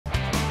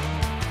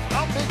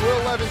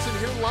Levinson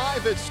here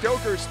live at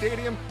Stoker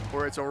Stadium,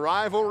 where it's a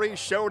rivalry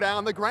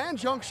showdown. The Grand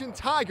Junction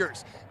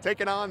Tigers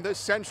taking on the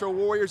Central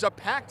Warriors. A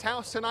packed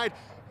house tonight.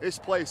 This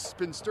place has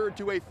been stirred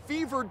to a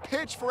fevered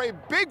pitch for a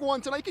big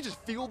one tonight. You can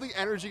just feel the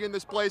energy in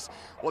this place.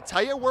 We'll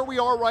tell you where we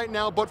are right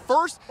now, but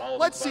first,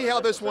 let's see how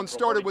this one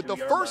started with the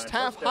first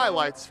half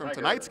highlights from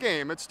tonight's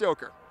game at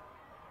Stoker.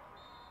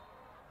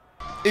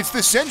 It's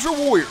the Central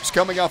Warriors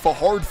coming off a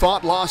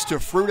hard-fought loss to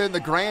Fruita and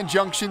the Grand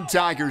Junction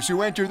Tigers,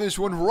 who enter this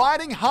one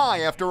riding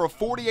high after a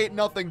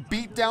 48-0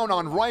 beatdown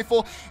on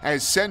Rifle,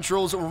 as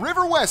Central's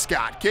River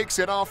Westcott kicks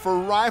it off for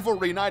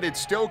rivalry night at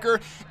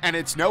Stoker, and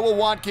it's Noah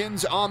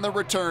Watkins on the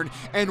return.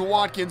 And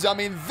Watkins, I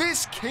mean,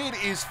 this kid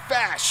is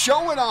fast,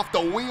 showing off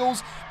the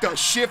wheels, the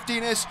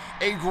shiftiness.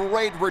 A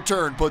great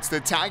return puts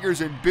the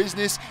Tigers in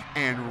business,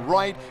 and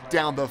right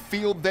down the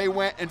field they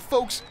went. And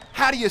folks,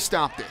 how do you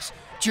stop this?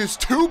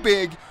 Just too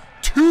big,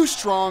 too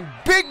strong.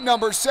 Big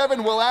number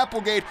 7, Will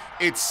Applegate.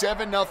 It's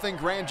 7-0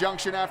 Grand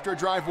Junction after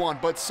drive 1,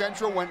 but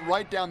Central went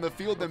right down the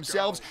field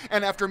themselves,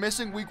 and after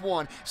missing week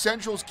 1,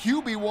 Central's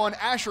QB1,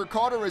 Asher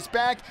Carter, is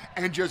back,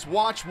 and just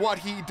watch what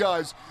he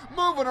does.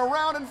 Moving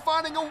around and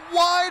finding a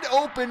wide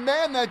open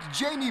man. That's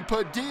Jamie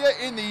Padilla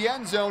in the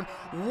end zone.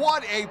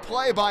 What a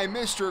play by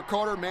Mr.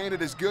 Carter. Man,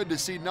 it is good to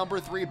see number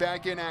 3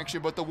 back in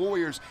action, but the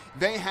Warriors,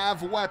 they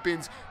have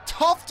weapons.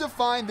 Tough to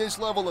find this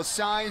level of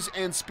size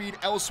and speed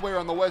elsewhere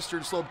on the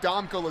western slope.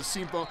 Dom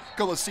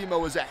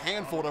Colosimo is a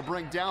handful to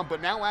bring down,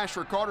 but now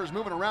Asher Carter's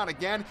moving around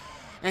again,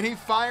 and he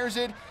fires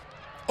it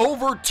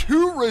over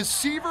 2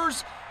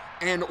 receivers,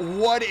 and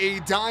what a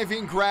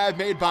diving grab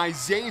made by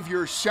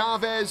Xavier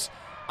Chavez.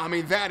 I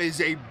mean, that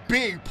is a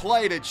big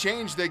play to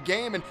change the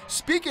game. And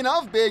speaking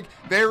of big,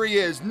 there he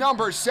is,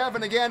 number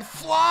 7 again,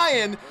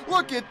 flying.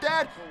 Look at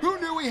that. Who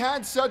knew he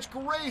had such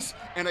grace?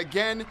 And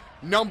again,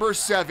 number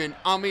 7.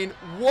 I mean,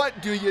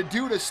 what do you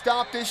do to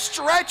stop this?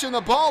 Stretching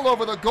the ball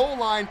over the goal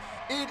line.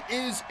 It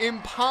is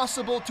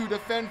impossible to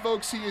defend,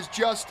 folks. He is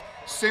just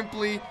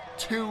simply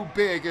too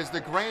big, as the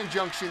Grand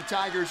Junction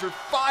Tigers are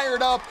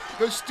fired up.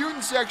 The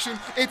student section,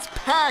 it's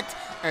packed,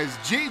 as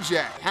GJ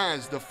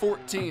has the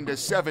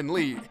 14-7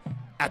 lead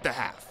at the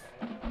half.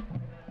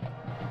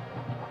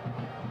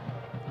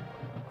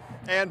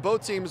 And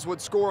both teams would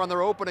score on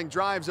their opening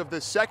drives of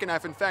the second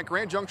half. In fact,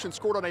 Grand Junction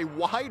scored on a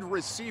wide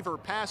receiver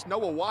pass.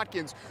 Noah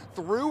Watkins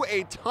threw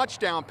a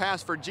touchdown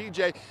pass for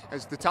GJ,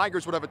 as the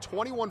Tigers would have a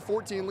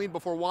 21-14 lead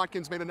before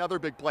Watkins made another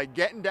big play,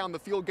 getting down the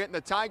field, getting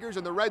the Tigers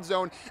in the red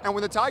zone. And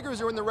when the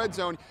Tigers are in the red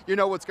zone, you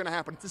know what's going to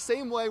happen. It's the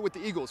same way with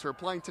the Eagles, who are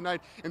playing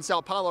tonight in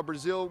Sao Paulo,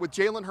 Brazil. With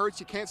Jalen Hurts,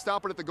 you can't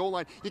stop it at the goal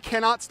line. You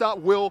cannot stop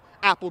Will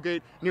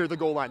Applegate near the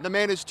goal line. The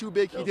man is too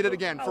big. He did it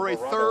again for a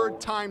 3rd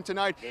time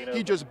tonight.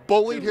 He just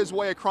bullied his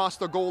way across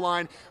the goal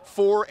line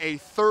for a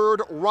 3rd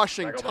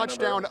rushing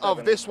touchdown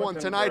of this one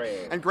tonight.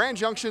 And Grand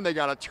Junction, they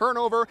got a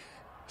turnover,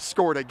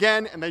 scored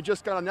again, and they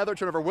just got another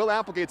turnover. Will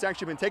Applegate's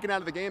actually been taken out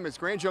of the game, as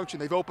Grand Junction,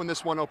 they've opened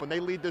this one open. They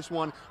lead this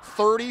one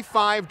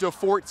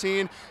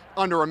 35-14.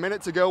 Under a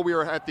minute to go. We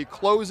are at the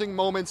closing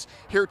moments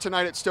here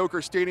tonight at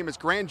Stoker Stadium, as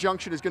Grand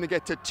Junction is going to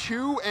get to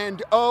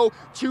 2-0,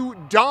 2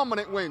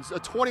 dominant wins, a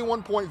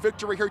 21-point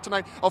victory here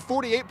tonight, a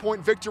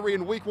 48-point victory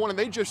in week 1, and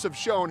they just have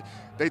shown,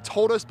 they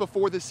told us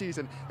before the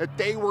season that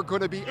they were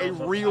going to be a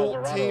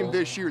real team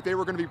this year. They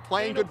were going to be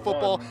playing good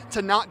football,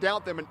 to not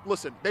doubt them. And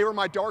listen, they were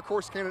my dark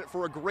horse candidate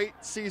for a great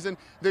season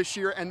this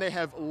year, and they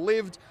have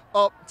lived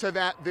up to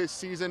that this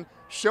season,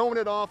 showing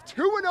it off.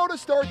 2-0 to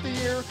start the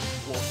year.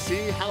 We'll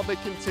see how they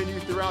continue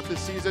throughout the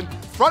season.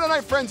 Friday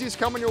Night Frenzy's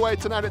coming your way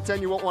tonight at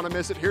 10. You won't want to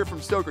miss it. Here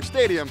from Stoker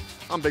Stadium,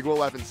 I'm Big Will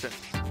Levinson.